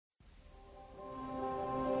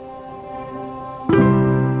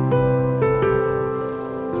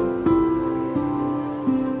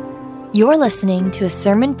You're listening to a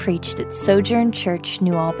sermon preached at Sojourn Church,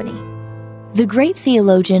 New Albany. The great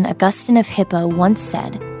theologian Augustine of Hippo once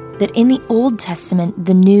said that in the Old Testament,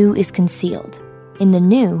 the new is concealed. In the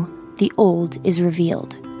new, the old is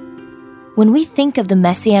revealed. When we think of the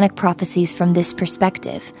messianic prophecies from this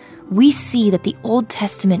perspective, we see that the Old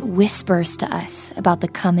Testament whispers to us about the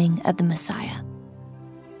coming of the Messiah.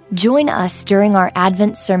 Join us during our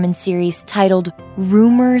Advent sermon series titled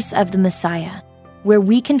Rumors of the Messiah, where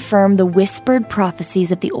we confirm the whispered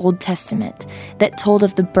prophecies of the Old Testament that told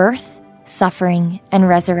of the birth, suffering, and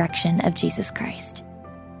resurrection of Jesus Christ.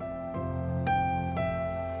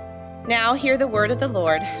 Now hear the word of the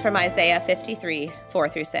Lord from Isaiah 53,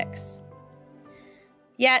 4-6.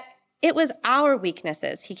 Yet it was our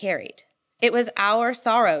weaknesses he carried. It was our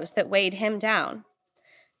sorrows that weighed him down.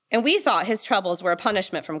 And we thought his troubles were a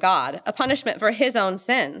punishment from God, a punishment for his own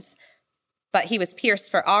sins. But he was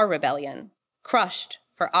pierced for our rebellion, crushed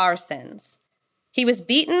for our sins. He was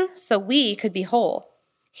beaten so we could be whole.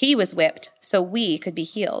 He was whipped so we could be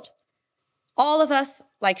healed. All of us,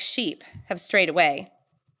 like sheep, have strayed away.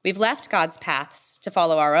 We've left God's paths to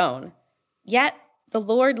follow our own. Yet the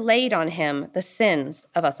Lord laid on him the sins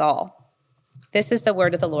of us all. This is the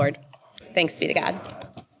word of the Lord. Thanks be to God.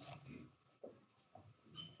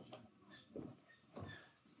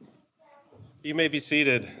 You may be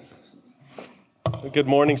seated. Good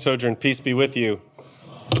morning, Sojourn. Peace be with you.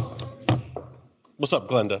 What's up,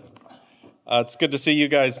 Glenda? It's good to see you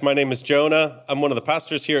guys. My name is Jonah. I'm one of the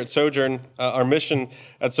pastors here at Sojourn. Our mission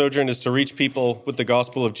at Sojourn is to reach people with the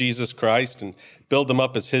gospel of Jesus Christ and build them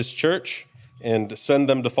up as his church and send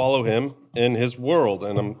them to follow him in his world.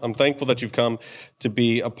 And I'm thankful that you've come to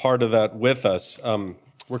be a part of that with us.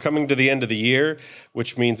 We're coming to the end of the year,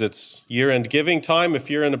 which means it's year-end giving time. If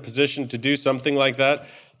you're in a position to do something like that,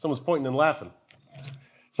 someone's pointing and laughing.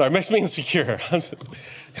 Sorry, it makes me insecure. I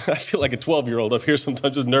feel like a 12-year-old up here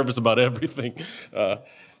sometimes, just nervous about everything.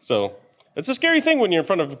 So it's a scary thing when you're in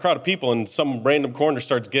front of a crowd of people and some random corner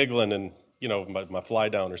starts giggling and, you know, my fly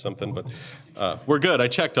down or something. But we're good. I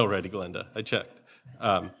checked already, Glenda. I checked.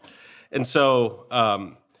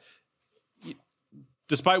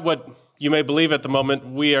 Despite what you may believe at the moment,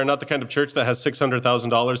 we are not the kind of church that has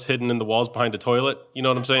 $600,000 hidden in the walls behind a toilet. You know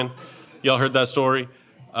what I'm saying? Y'all heard that story?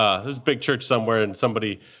 There's a big church somewhere, and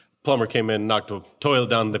plumber came in, knocked a toilet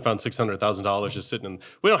down, and they found $600,000 just sitting in.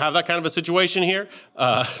 We don't have that kind of a situation here.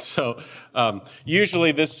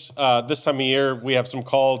 Usually this time of year, we have some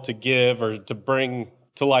call to give or to bring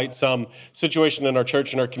to light some situation in our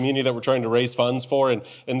church and our community that we're trying to raise funds for.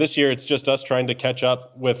 And this year, it's just us trying to catch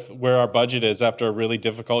up with where our budget is after a really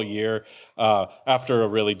difficult year. And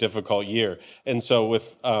so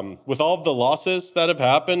with all of the losses that have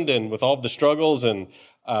happened and with all of the struggles and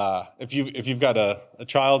if you've got a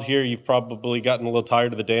child here, you've probably gotten a little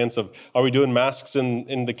tired of the dance of, are we doing masks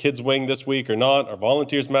in the kids' wing this week or not? Are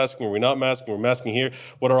volunteers masking? Are we not masking? We're masking here.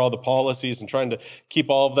 What are all the policies? And trying to keep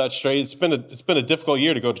all of that straight. It's been a difficult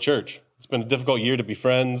year to go to church. It's been a difficult year to be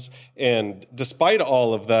friends. And despite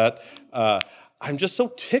all of that, I'm just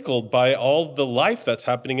so tickled by all the life that's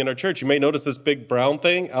happening in our church. You may notice this big brown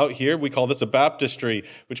thing out here. We call this a baptistry,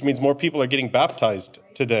 which means more people are getting baptized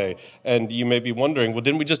today. And you may be wondering, well,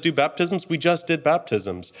 didn't we just do baptisms? We just did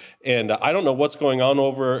baptisms. And I don't know what's going on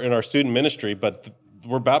over in our student ministry, but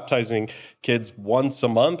we're baptizing kids once a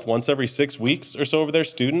month, once every 6 weeks or so over there,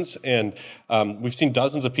 students. And we've seen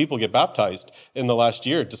dozens of people get baptized in the last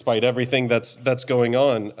year, despite everything that's going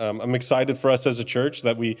on. I'm excited for us as a church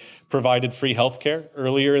that we provided free healthcare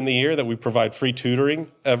earlier in the year, that we provide free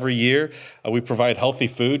tutoring every year. We provide healthy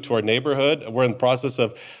food to our neighborhood. We're in the process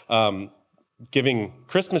of giving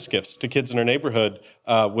Christmas gifts to kids in our neighborhood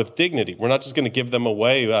with dignity. We're not just going to give them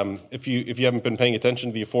away. If you haven't been paying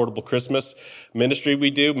attention to the affordable Christmas ministry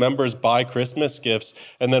we do, members buy Christmas gifts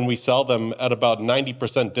and then we sell them at about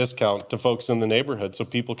 90% discount to folks in the neighborhood, so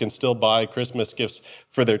people can still buy Christmas gifts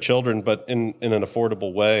for their children, but in an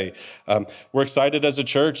affordable way. We're excited as a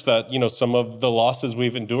church that some of the losses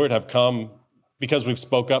we've endured have come because we've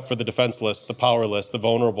spoke up for the defenseless, the powerless, the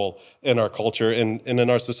vulnerable in our culture and in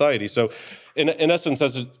our society. So in essence,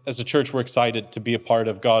 as a church, we're excited to be a part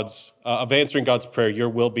of of answering God's prayer, your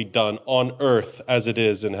will be done on earth as it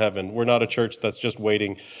is in heaven. We're not a church that's just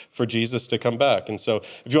waiting for Jesus to come back. And so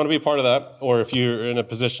if you want to be a part of that, or if you're in a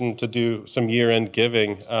position to do some year-end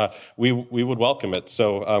giving, we would welcome it.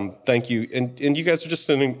 So thank you. And you guys are just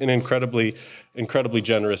an incredibly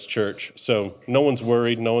generous church. So no one's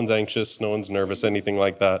worried, no one's anxious, no one's nervous, anything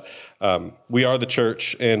like that. We are the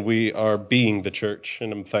church, and we are being the church,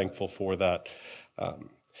 and I'm thankful for that.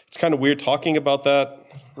 It's kind of weird talking about that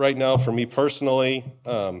right now for me personally.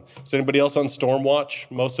 Is anybody else on storm watch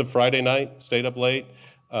most of Friday night? Stayed up late?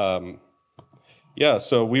 Yeah,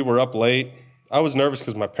 so we were up late. I was nervous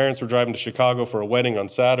because my parents were driving to Chicago for a wedding on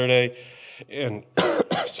Saturday. And,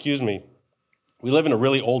 excuse me, we live in a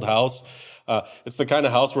really old house. It's the kind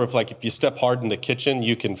of house where if you step hard in the kitchen,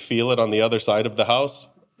 you can feel it on the other side of the house.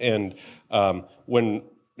 And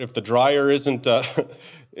if the dryer isn't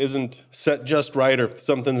set just right, or if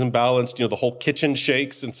something's imbalanced, the whole kitchen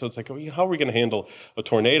shakes. And so it's like, how are we going to handle a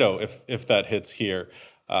tornado if that hits here?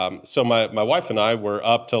 So my wife and I were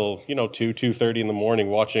up till 2:30 in the morning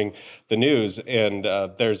watching the news, and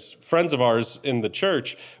there's friends of ours in the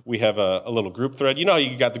church. We have a little group thread. You know how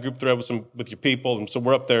you got the group thread with your people, and so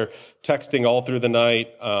we're up there texting all through the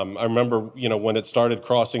night. I remember when it started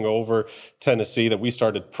crossing over Tennessee, that we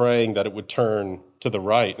started praying that it would turn to the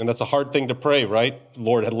right, and that's a hard thing to pray, right?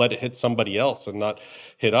 Lord, had let it hit somebody else and not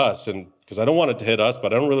hit us, and because I don't want it to hit us,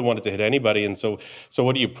 but I don't really want it to hit anybody. And so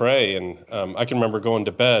what do you pray? And I can remember going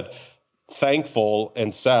to bed thankful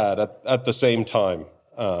and sad at the same time,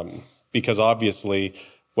 because obviously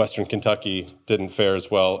Western Kentucky didn't fare as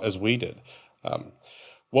well as we did.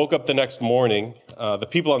 Woke up the next morning. The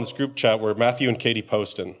people on this group chat were Matthew and Katie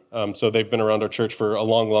Poston. So they've been around our church for a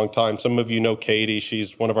long, long time. Some of you know Katie.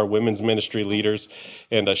 She's one of our women's ministry leaders.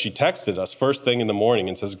 And she texted us first thing in the morning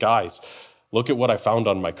and says, "Guys, look at what I found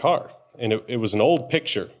on my car." And it was an old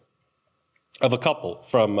picture of a couple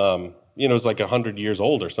from, it was like 100 years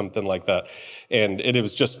old or something like that. And it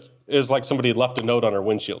was like somebody had left a note on her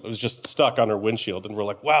windshield. It was just stuck on her windshield. And we're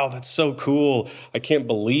like, wow, that's so cool. I can't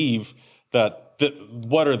believe that.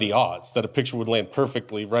 What are the odds that a picture would land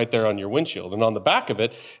perfectly right there on your windshield? And on the back of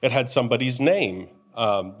it, it had somebody's name,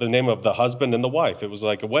 the name of the husband and the wife. It was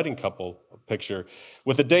like a wedding couple picture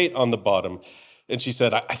with a date on the bottom. And she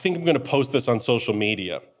said, I think I'm going to post this on social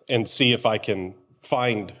media and see if I can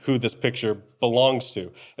find who this picture belongs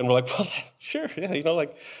to. And we're like, well, sure, yeah,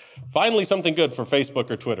 finally something good for Facebook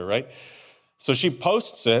or Twitter, right? So she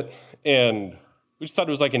posts it, and we just thought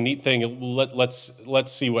it was like a neat thing.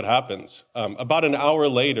 Let's see what happens. About an hour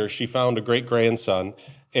later, she found a great-grandson,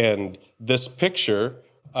 and this picture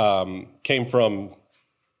came from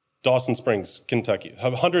Dawson Springs, Kentucky,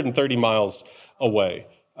 130 miles away,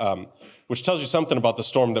 which tells you something about the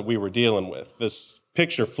storm that we were dealing with. This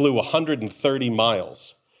picture flew 130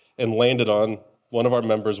 miles and landed on one of our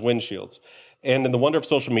members' windshields. And in the wonder of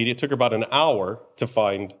social media, it took her about an hour to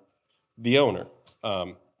find the owner.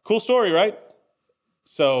 Cool story, right?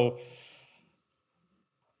 So,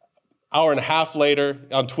 hour and a half later,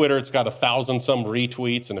 on Twitter, it's got 1,000-some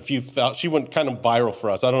retweets and a few thousand. She went kind of viral for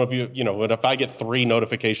us. I don't know if but if I get 3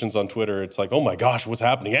 notifications on Twitter, it's like, oh my gosh, what's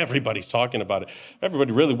happening? Everybody's talking about it.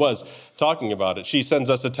 Everybody really was talking about it. She sends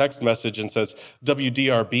us a text message and says,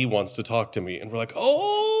 WDRB wants to talk to me. And we're like,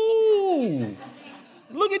 oh,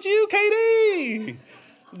 look at you, Katie.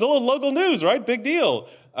 The little local news, right? Big deal.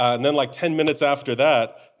 And then 10 minutes after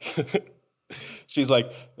that, she's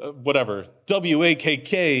like, whatever,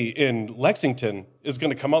 WAKK in Lexington is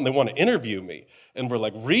going to come out and they want to interview me. And we're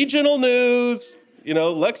like, regional news,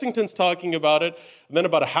 Lexington's talking about it. And then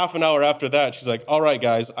about a half an hour after that, she's like, all right,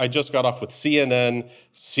 guys, I just got off with CNN,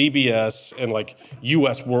 CBS, and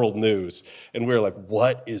U.S. World News. And we were like,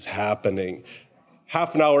 what is happening?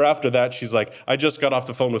 Half an hour after that, she's like, I just got off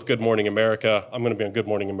the phone with Good Morning America. I'm going to be on Good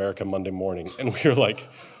Morning America Monday morning. And we were like,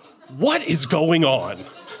 what is going on?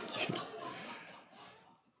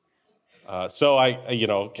 So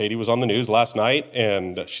Katie was on the news last night,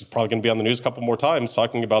 and she's probably going to be on the news a couple more times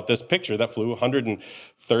talking about this picture that flew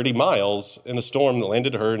 130 miles in a storm that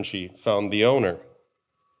landed her, and she found the owner.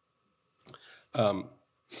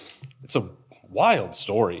 It's a wild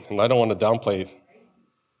story, and I don't want to downplay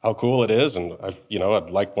how cool it is. And I'd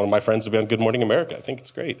like one of my friends to be on Good Morning America. I think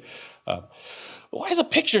it's great. Why is a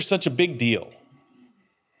picture such a big deal?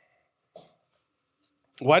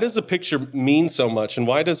 Why does a picture mean so much, and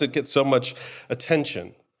why does it get so much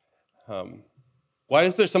attention? Why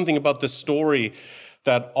is there something about this story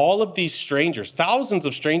that all of these strangers, thousands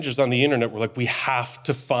of strangers on the internet, were like, we have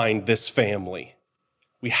to find this family.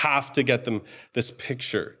 We have to get them this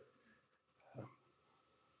picture.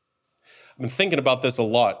 I've been thinking about this a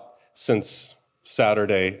lot since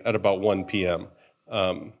Saturday at about 1 p.m.,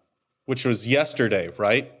 which was yesterday,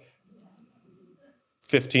 right?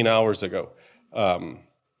 15 hours ago.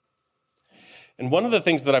 And one of the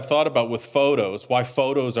things that I've thought about with photos, why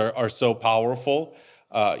photos are so powerful,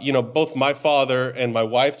 both my father and my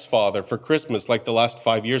wife's father for Christmas, the last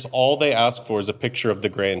 5 years, all they ask for is a picture of the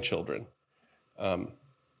grandchildren.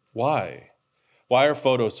 Why? Why are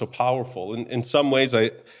photos so powerful? In some ways,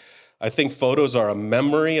 I I think photos are a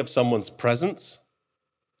memory of someone's presence.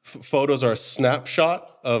 Photos are a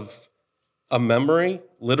snapshot of a memory,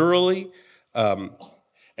 literally.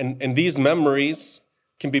 And these memories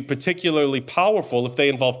can be particularly powerful if they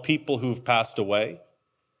involve people who've passed away.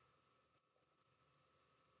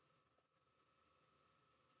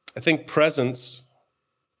 I think the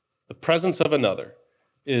presence of another,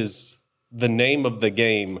 is the name of the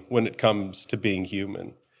game when it comes to being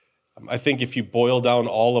human. I think if you boil down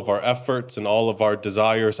all of our efforts and all of our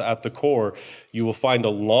desires at the core, you will find a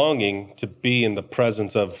longing to be in the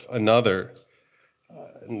presence of another.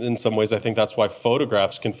 In some ways, I think that's why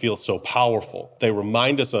photographs can feel so powerful. They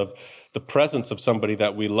remind us of the presence of somebody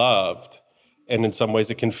that we loved. And in some ways,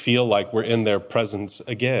 it can feel like we're in their presence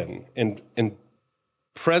again. And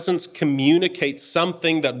presence communicates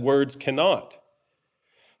something that words cannot.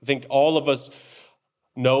 I think all of us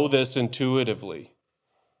know this intuitively.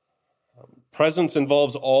 Presence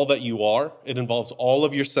involves all that you are. It involves all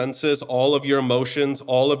of your senses, all of your emotions,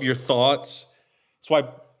 all of your thoughts. That's why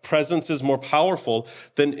presence is more powerful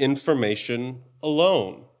than information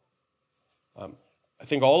alone. I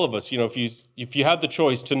think all of us, if you had the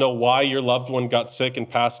choice to know why your loved one got sick and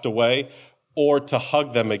passed away, or to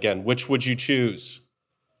hug them again, which would you choose?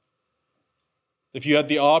 If you had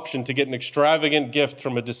the option to get an extravagant gift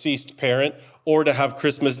from a deceased parent, or to have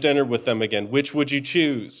Christmas dinner with them again, which would you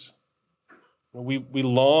choose? We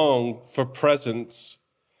long for presence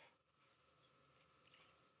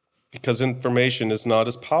because information is not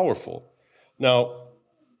as powerful. Now,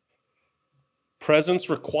 presence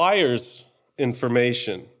requires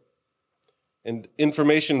information, and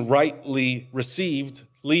information rightly received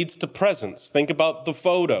leads to presence. Think about the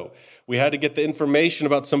photo. We had to get the information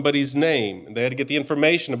about somebody's name, and they had to get the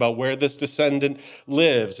information about where this descendant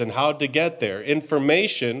lives and how to get there.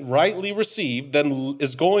 Information rightly received then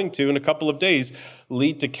is going to, in a couple of days,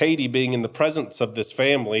 lead to Katie being in the presence of this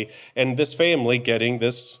family, and this family getting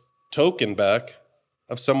this token back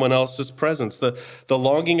of someone else's presence. The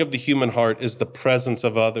longing of the human heart is the presence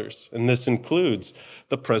of others, and this includes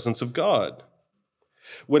the presence of God.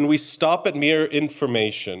 When we stop at mere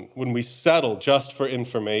information, when we settle just for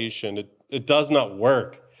information, it does not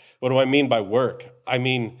work. What do I mean by work? I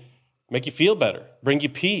mean, make you feel better, bring you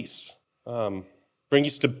peace, bring you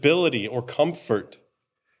stability or comfort.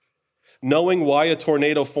 Knowing why a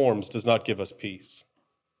tornado forms does not give us peace.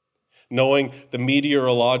 Knowing the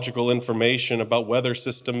meteorological information about weather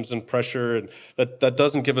systems and pressure, and that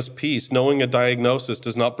doesn't give us peace. Knowing a diagnosis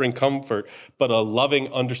does not bring comfort, but a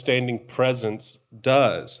loving, understanding presence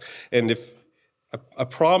does. And I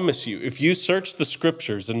promise you, if you search the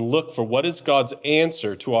scriptures and look for what is God's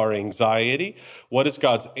answer to our anxiety, what is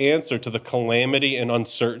God's answer to the calamity and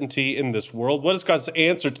uncertainty in this world, what is God's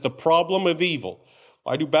answer to the problem of evil,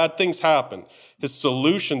 why do bad things happen? His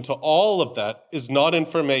solution to all of that is not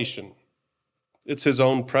information. It's his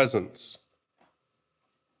own presence.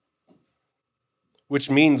 Which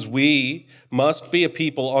means we must be a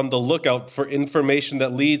people on the lookout for information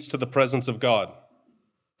that leads to the presence of God.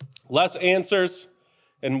 Less answers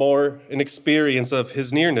and more an experience of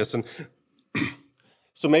his nearness. And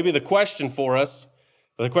so maybe the question for us,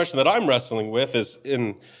 the question that I'm wrestling with is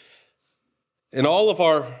in all of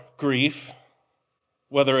our grief,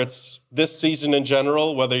 whether it's this season in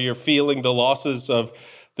general, whether you're feeling the losses of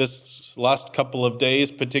this last couple of days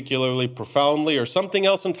particularly profoundly, or something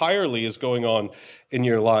else entirely is going on in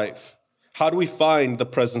your life. How do we find the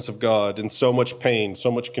presence of God in so much pain, so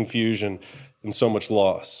much confusion, and so much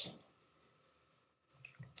loss?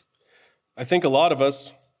 I think a lot of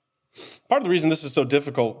us, part of the reason this is so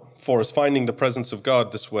difficult for us, finding the presence of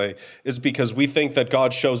God this way, is because we think that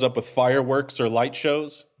God shows up with fireworks or light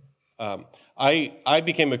shows. I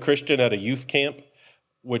became a Christian at a youth camp,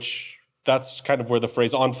 which that's kind of where the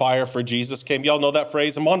phrase "on fire for Jesus" came. Y'all know that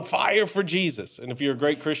phrase? I'm on fire for Jesus. And if you're a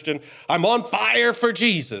great Christian, I'm on fire for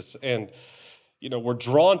Jesus. And, we're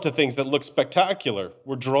drawn to things that look spectacular.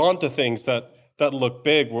 We're drawn to things that look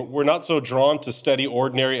big. We're not so drawn to steady,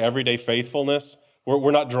 ordinary, everyday faithfulness.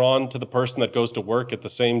 We're not drawn to the person that goes to work at the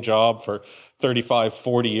same job for 35,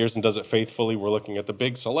 40 years and does it faithfully. We're looking at the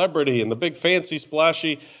big celebrity and the big fancy,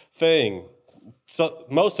 splashy thing. So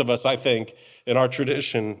most of us, I think, in our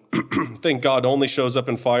tradition, think God only shows up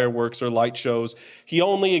in fireworks or light shows. He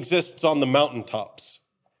only exists on the mountaintops.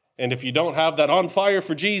 And if you don't have that on fire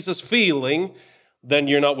for Jesus feeling, then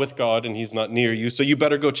you're not with God and he's not near you. So you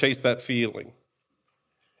better go chase that feeling.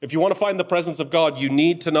 If you want to find the presence of God, you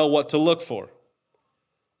need to know what to look for.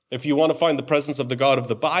 If you want to find the presence of the God of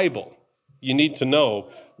the Bible, you need to know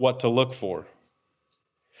what to look for.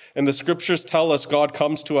 And the scriptures tell us God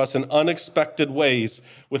comes to us in unexpected ways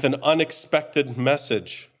with an unexpected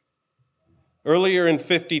message. Earlier in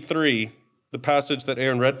 53, the passage that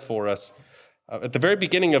Aaron read for us, at the very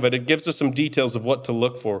beginning of it, it gives us some details of what to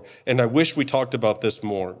look for, and I wish we talked about this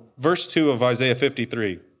more. Verse 2 of Isaiah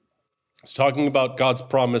 53, it's talking about God's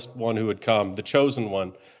promised one who would come, the chosen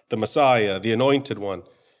one, the Messiah, the anointed one.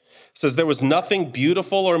 It says, there was nothing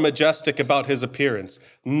beautiful or majestic about his appearance,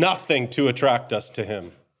 nothing to attract us to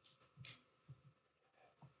him.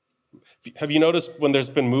 Have you noticed when there's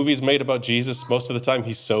been movies made about Jesus, most of the time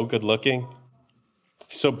he's so good looking,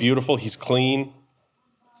 he's so beautiful, he's clean.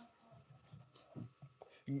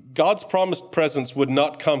 God's promised presence would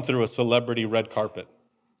not come through a celebrity red carpet.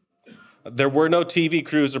 There were no TV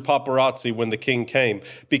crews or paparazzi when the king came,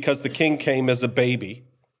 because the king came as a baby,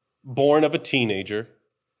 born of a teenager,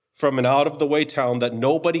 from an out-of-the-way town that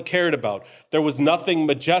nobody cared about. There was nothing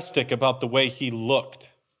majestic about the way he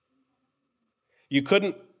looked. You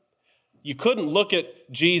couldn't look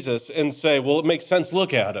at Jesus and say, well, it makes sense,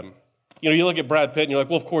 look at him. You look at Brad Pitt and you're like,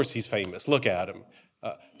 well, of course he's famous, look at him.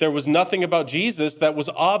 There was nothing about Jesus that was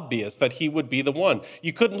obvious that he would be the one.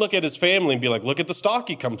 You couldn't look at his family and be like, look at the stock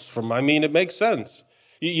he comes from. I mean, it makes sense.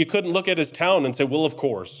 You couldn't look at his town and say, well, of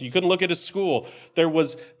course. You couldn't look at his school. There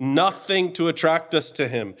was nothing to attract us to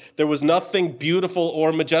him. There was nothing beautiful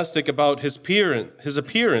or majestic about his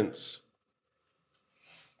appearance.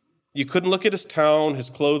 You couldn't look at his town, his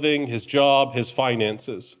clothing, his job, his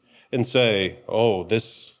finances, and say, oh,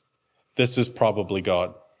 this is probably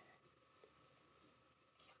God.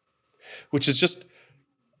 Which is just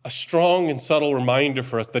a strong and subtle reminder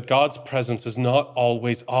for us that God's presence is not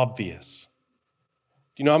always obvious.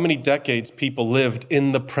 Do you know how many decades people lived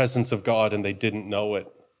in the presence of God and they didn't know it?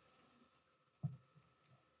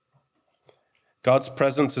 God's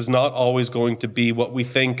presence is not always going to be what we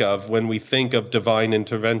think of when we think of divine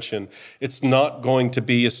intervention. It's not going to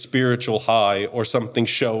be a spiritual high or something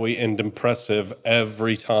showy and impressive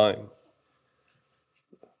every time.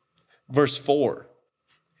 Verse 4.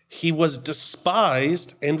 He was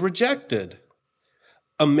despised and rejected,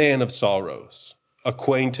 a man of sorrows,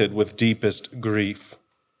 acquainted with deepest grief.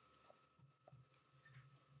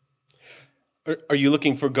 Are you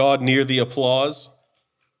looking for God near the applause?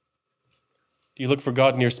 Do you look for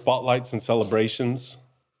God near spotlights and celebrations?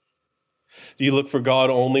 Do you look for God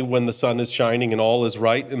only when the sun is shining and all is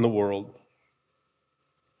right in the world?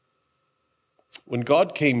 When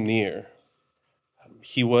God came near,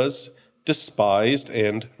 he was despised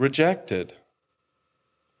and rejected.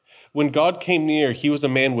 When God came near, he was a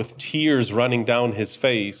man with tears running down his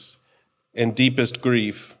face and deepest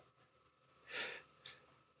grief.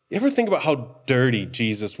 You ever think about how dirty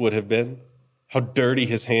Jesus would have been? How dirty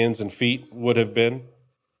his hands and feet would have been?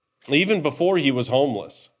 Even before he was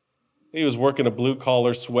homeless. He was working a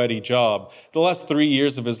blue-collar, sweaty job. The last 3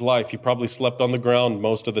 years of his life, he probably slept on the ground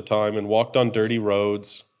most of the time and walked on dirty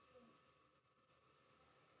roads.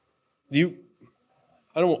 I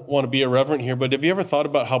don't want to be irreverent here, but have you ever thought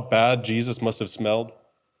about how bad Jesus must have smelled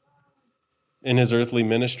in his earthly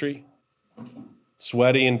ministry?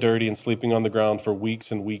 Sweaty and dirty and sleeping on the ground for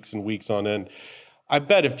weeks and weeks and weeks on end. I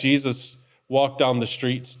bet if Jesus walked down the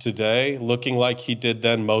streets today looking like he did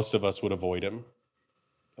then, most of us would avoid him.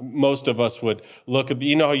 Most of us would look at,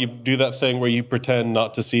 you know how you do that thing where you pretend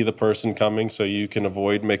not to see the person coming so you can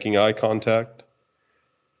avoid making eye contact?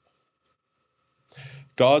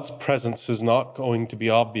 God's presence is not going to be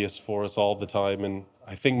obvious for us all the time, and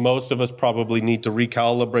I think most of us probably need to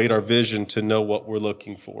recalibrate our vision to know what we're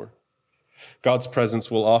looking for. God's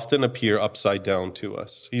presence will often appear upside down to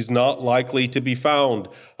us. He's not likely to be found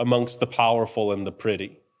amongst the powerful and the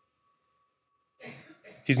pretty.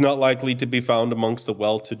 He's not likely to be found amongst the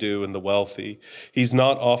well-to-do and the wealthy. He's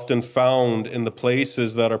not often found in the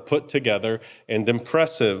places that are put together and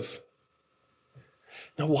impressive.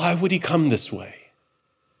 Now, why would he come this way?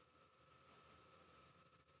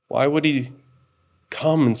 Why would he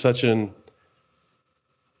come in such an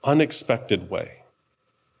unexpected way?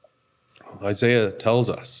 Isaiah tells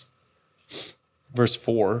us. Verse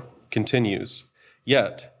 4 continues,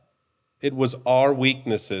 yet it was our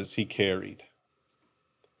weaknesses he carried.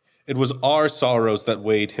 It was our sorrows that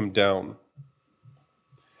weighed him down.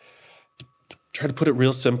 Try to put it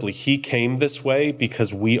real simply. He came this way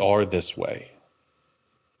because we are this way.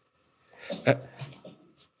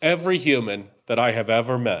 Every human that I have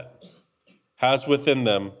ever met has within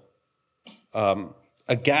them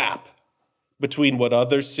a gap between what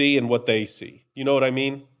others see and what they see. You know what I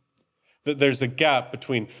mean? That there's a gap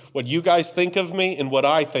between what you guys think of me and what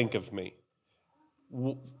I think of me.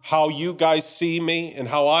 How you guys see me and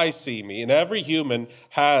how I see me. And every human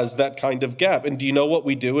has that kind of gap. And do you know what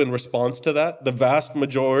we do in response to that? The vast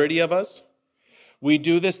majority of us? We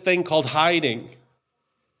do this thing called hiding.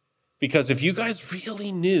 Because if you guys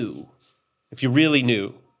really knew,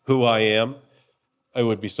 who I am, it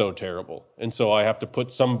would be so terrible. And so I have to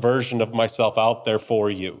put some version of myself out there for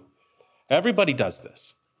you. Everybody does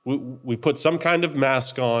this. We put some kind of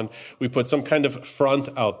mask on. We put some kind of front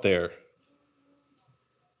out there.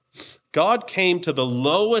 God came to the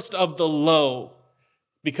lowest of the low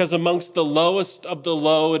because amongst the lowest of the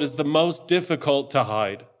low, it is the most difficult to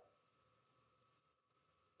hide.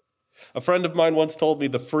 A friend of mine once told me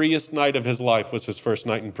the freest night of his life was his first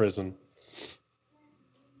night in prison.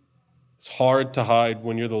 It's hard to hide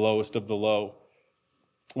when you're the lowest of the low.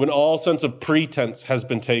 When all sense of pretense has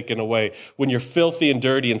been taken away, when you're filthy and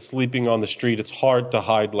dirty and sleeping on the street, it's hard to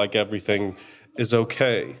hide like everything is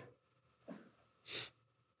okay.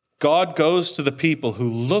 God goes to the people who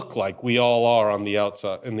look like we all are on the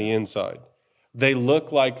outside and the inside. They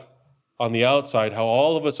look like on the outside how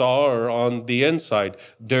all of us are on the inside,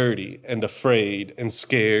 dirty and afraid and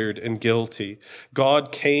scared and guilty.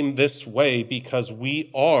 God came this way because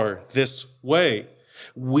we are this way.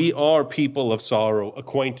 We are people of sorrow,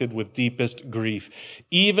 acquainted with deepest grief,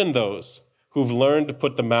 even those who've learned to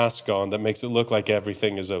put the mask on that makes it look like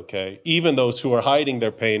everything is okay, even those who are hiding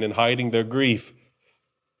their pain and hiding their grief.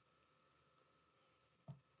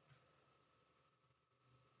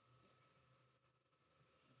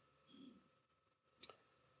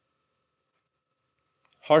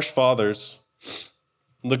 Harsh fathers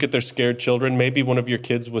look at their scared children. Maybe one of your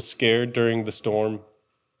kids was scared during the storm,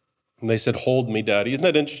 and they said, "Hold me, Daddy." Isn't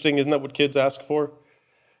that interesting? Isn't that what kids ask for?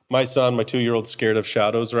 My son, my 2-year-old, scared of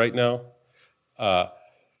shadows right now,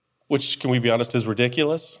 which, can we be honest, is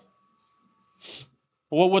ridiculous.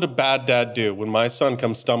 What would a bad dad do when my son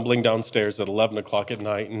comes stumbling downstairs at 11 o'clock at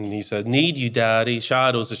night and he says, "Need you, Daddy,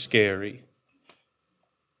 shadows are scary"?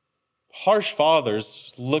 Harsh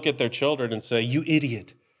fathers look at their children and say, "You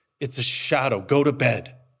idiot, it's a shadow, go to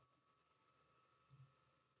bed."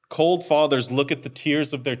 Cold fathers look at the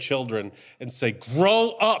tears of their children and say,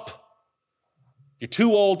 "Grow up, you're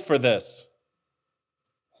too old for this."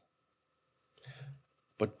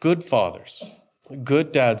 But good fathers,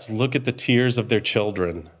 good dads look at the tears of their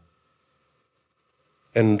children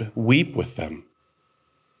and weep with them.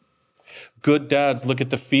 Good dads look at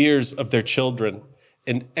the fears of their children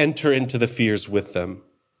and enter into the fears with them.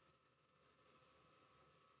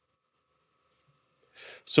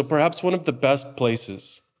 So perhaps one of the best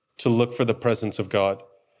places to look for the presence of God,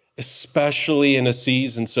 especially in a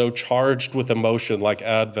season so charged with emotion like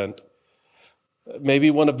Advent, maybe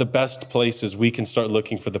one of the best places we can start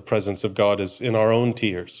looking for the presence of God is in our own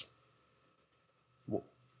tears.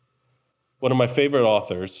 One of my favorite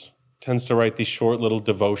authors tends to write these short little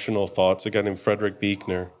devotional thoughts, a guy named Frederick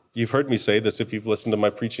Buechner. You've heard me say this if you've listened to my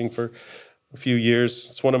preaching for a few years.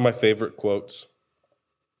 It's one of my favorite quotes.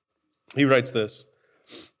 He writes this: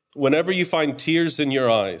 "Whenever you find tears in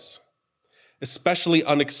your eyes, especially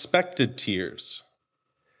unexpected tears,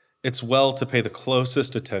 it's well to pay the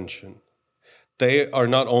closest attention. They are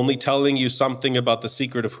not only telling you something about the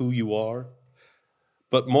secret of who you are,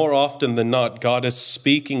 but more often than not, God is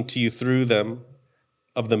speaking to you through them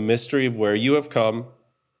of the mystery of where you have come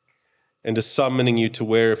and is summoning you to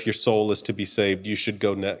where, if your soul is to be saved, you should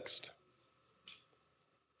go next."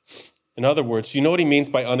 In other words, you know what he means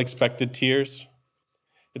by unexpected tears?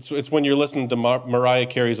 It's when you're listening to Mariah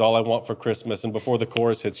Carey's "All I Want for Christmas," and before the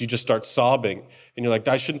chorus hits, you just start sobbing. And you're like,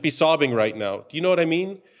 "I shouldn't be sobbing right now." Do you know what I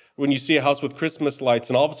mean? When you see a house with Christmas lights,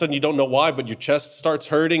 and all of a sudden you don't know why, but your chest starts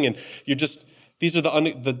hurting, and you're just, these are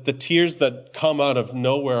the tears that come out of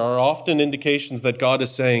nowhere are often indications that God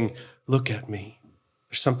is saying, "Look at me.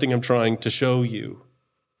 There's something I'm trying to show you."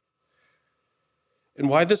 And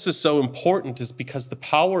why this is so important is because the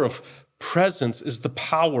power of presence is the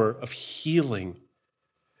power of healing.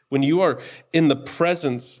 When you are in the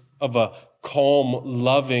presence of a calm,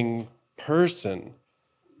 loving person,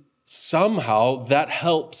 somehow that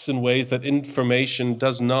helps in ways that information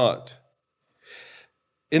does not.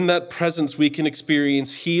 In that presence, we can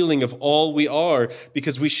experience healing of all we are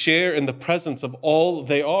because we share in the presence of all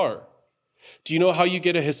they are. Do you know how you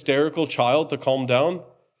get a hysterical child to calm down?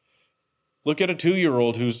 Look at a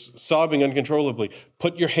 2-year-old who's sobbing uncontrollably.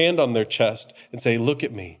 Put your hand on their chest and say, "Look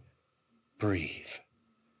at me. Breathe."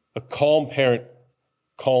 A calm parent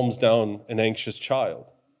calms down an anxious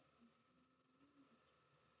child.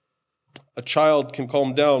 A child can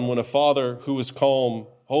calm down when a father who is calm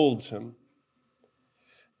holds him.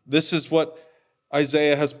 This is what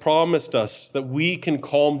Isaiah has promised us, that we can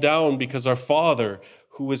calm down because our Father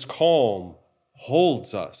who is calm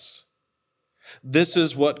holds us. This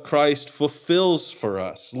is what Christ fulfills for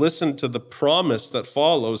us. Listen to the promise that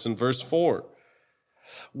follows in verse 4.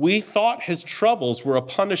 We thought his troubles were a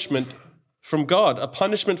punishment from God, a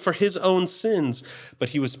punishment for his own sins, but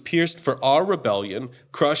he was pierced for our rebellion,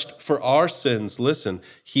 crushed for our sins. Listen,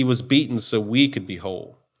 he was beaten so we could be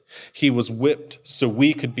whole. He was whipped so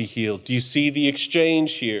we could be healed. Do you see the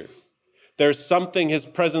exchange here? There's something his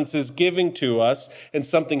presence is giving to us and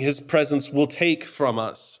something his presence will take from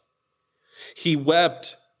us. He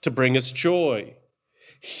wept to bring us joy.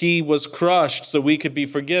 He was crushed so we could be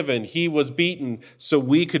forgiven. He was beaten so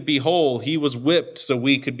we could be whole. He was whipped so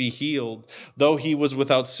we could be healed. Though he was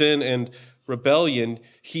without sin and rebellion,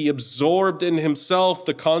 he absorbed in himself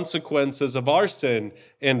the consequences of our sin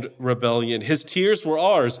and rebellion. His tears were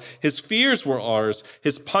ours. His fears were ours.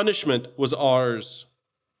 His punishment was ours.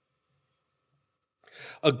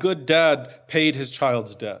 A good dad paid his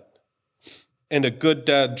child's debt, and a good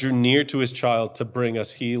dad drew near to his child to bring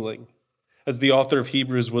us healing. As the author of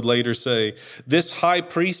Hebrews would later say, this high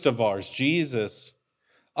priest of ours, Jesus,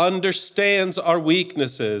 understands our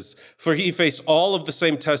weaknesses, for he faced all of the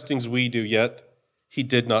same testings we do, yet he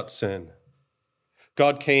did not sin.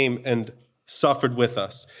 God came and suffered with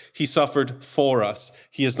us. He suffered for us.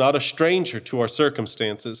 He is not a stranger to our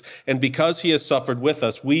circumstances. And because he has suffered with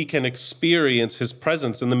us, we can experience his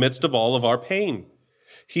presence in the midst of all of our pain.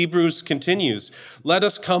 Hebrews continues, let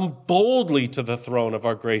us come boldly to the throne of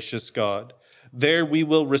our gracious God. There we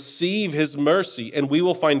will receive his mercy and we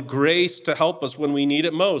will find grace to help us when we need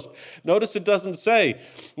it most. Notice it doesn't say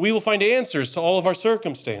we will find answers to all of our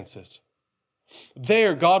circumstances.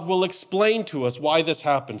 There, God will explain to us why this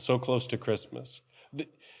happened so close to Christmas.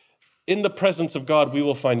 In the presence of God, we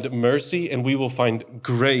will find mercy and we will find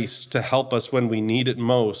grace to help us when we need it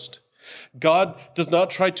most. God does not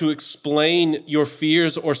try to explain your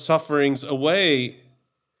fears or sufferings away.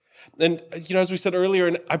 And, as we said earlier,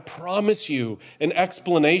 and I promise you, an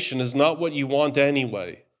explanation is not what you want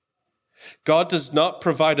anyway. God does not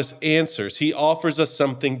provide us answers. He offers us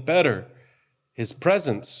something better, his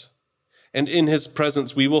presence. And in his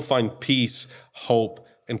presence, we will find peace, hope,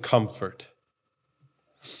 and comfort.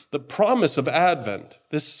 The promise of Advent,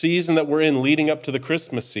 this season that we're in leading up to the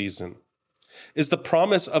Christmas season, is the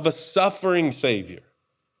promise of a suffering Savior.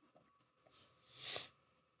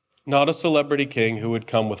 Not a celebrity king who would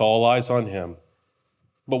come with all eyes on him,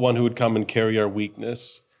 but one who would come and carry our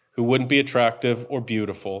weakness, who wouldn't be attractive or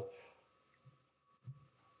beautiful.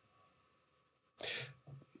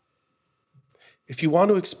 If you want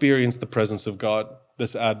to experience the presence of God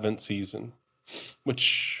this Advent season,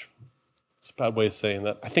 which is a bad way of saying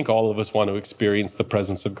that, I think all of us want to experience the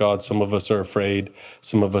presence of God. Some of us are afraid.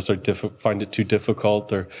 Some of us find it too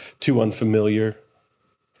difficult or too unfamiliar.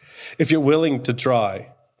 If you're willing to try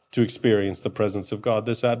to experience the presence of God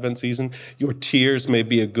this Advent season, your tears may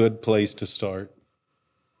be a good place to start.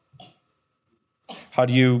 How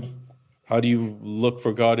do you look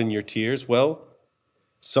for God in your tears? Well,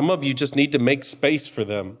 some of you just need to make space for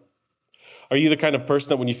them. Are you the kind of person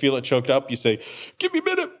that when you feel it choked up, you say, give me a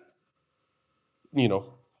minute?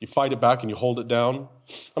 You fight it back and you hold it down.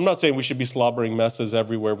 I'm not saying we should be slobbering messes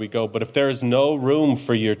everywhere we go, but if there is no room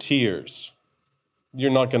for your tears,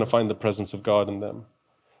 you're not going to find the presence of God in them.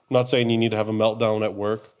 I'm not saying you need to have a meltdown at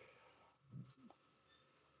work,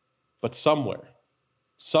 but somewhere,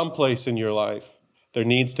 someplace in your life, there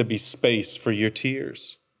needs to be space for your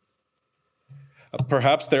tears.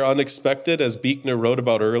 Perhaps they're unexpected, as Buechner wrote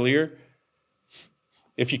about earlier.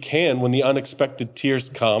 If you can, when the unexpected tears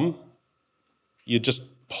come, you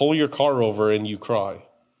just pull your car over and you cry.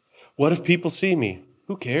 What if people see me?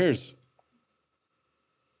 Who cares?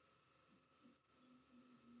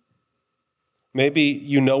 Maybe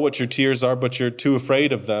you know what your tears are, but you're too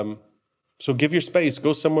afraid of them. So give your space.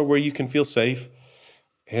 Go somewhere where you can feel safe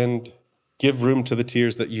and give room to the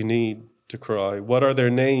tears that you need to cry. What are their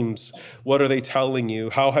names? What are they telling you?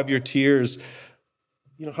 How have your tears,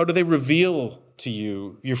 how do they reveal to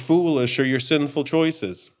you your foolish or your sinful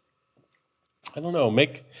choices? I don't know.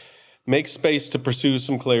 Make space to pursue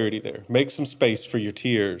some clarity there. Make some space for your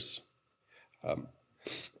tears.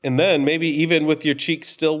 And then maybe even with your cheeks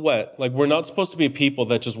still wet, like we're not supposed to be people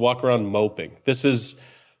that just walk around moping. This is,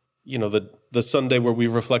 the Sunday where we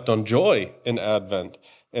reflect on joy in Advent.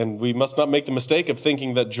 And we must not make the mistake of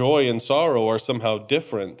thinking that joy and sorrow are somehow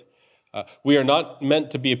different. We are not meant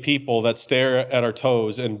to be a people that stare at our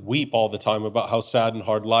toes and weep all the time about how sad and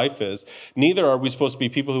hard life is. Neither are we supposed to be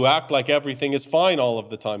people who act like everything is fine all of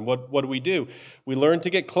the time. What do? We learn to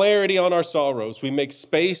get clarity on our sorrows. We make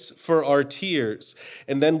space for our tears.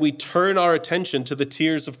 And then we turn our attention to the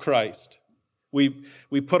tears of Christ.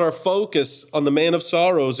 We put our focus on the man of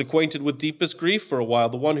sorrows, acquainted with deepest grief for a while,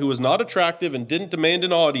 the one who was not attractive and didn't demand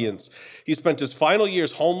an audience. He spent his final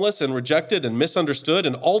years homeless and rejected and misunderstood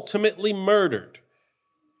and ultimately murdered.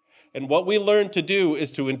 And what we learn to do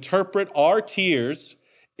is to interpret our tears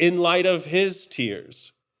in light of his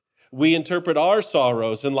tears. We interpret our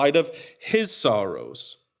sorrows in light of his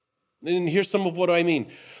sorrows. And here's some of what I mean.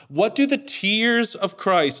 What do the tears of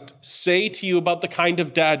Christ say to you about the kind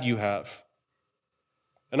of dad you have?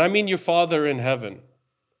 And I mean your Father in heaven.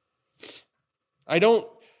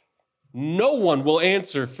 No one will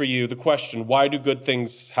answer for you the question, why do good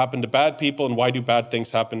things happen to bad people and why do bad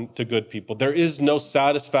things happen to good people? There is no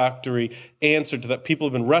satisfactory answer to that. People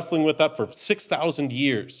have been wrestling with that for 6,000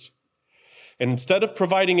 years. And instead of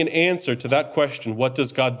providing an answer to that question, what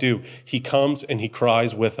does God do? He comes and he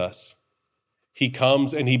cries with us. He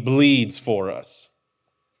comes and he bleeds for us.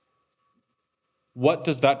 What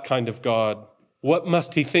does that kind of God, what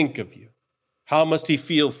must he think of you? How must he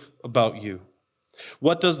feel about you?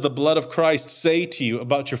 What does the blood of Christ say to you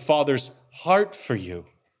about your Father's heart for you?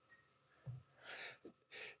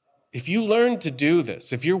 If you learn to do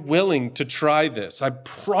this, if you're willing to try this, I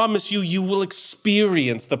promise you will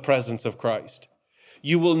experience the presence of Christ.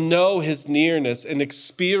 You will know his nearness and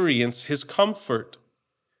experience his comfort.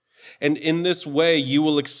 And in this way, you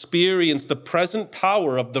will experience the present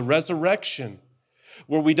power of the resurrection,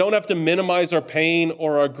 where we don't have to minimize our pain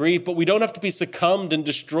or our grief, but we don't have to be succumbed and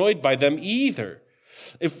destroyed by them either.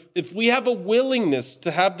 If we have a willingness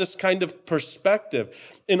to have this kind of perspective,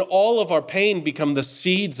 in all of our pain become the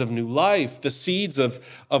seeds of new life, the seeds of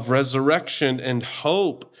resurrection and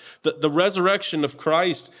hope. The resurrection of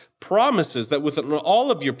Christ promises that within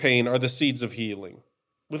all of your pain are the seeds of healing.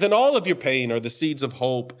 Within all of your pain are the seeds of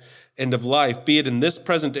hope and of life, be it in this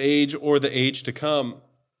present age or the age to come.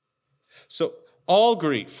 So all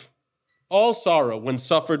grief, all sorrow when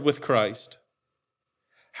suffered with Christ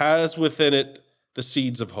has within it the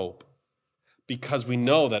seeds of hope, because we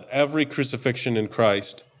know that every crucifixion in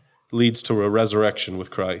Christ leads to a resurrection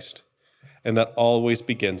with Christ, and that always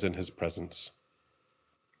begins in his presence.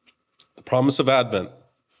 The promise of Advent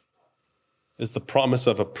is the promise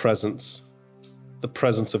of a presence, the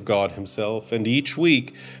presence of God himself. And each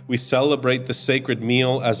week we celebrate the sacred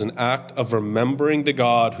meal as an act of remembering the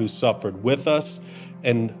God who suffered with us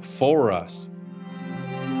and for us.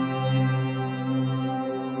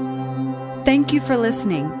 Thank you for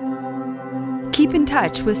listening. Keep in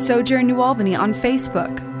touch with Sojourn New Albany on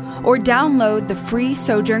Facebook or download the free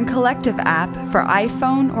Sojourn Collective app for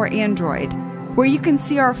iPhone or Android, where you can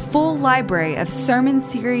see our full library of sermon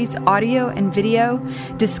series audio and video,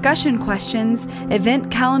 discussion questions, event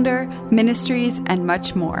calendar, ministries, and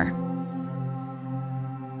much more.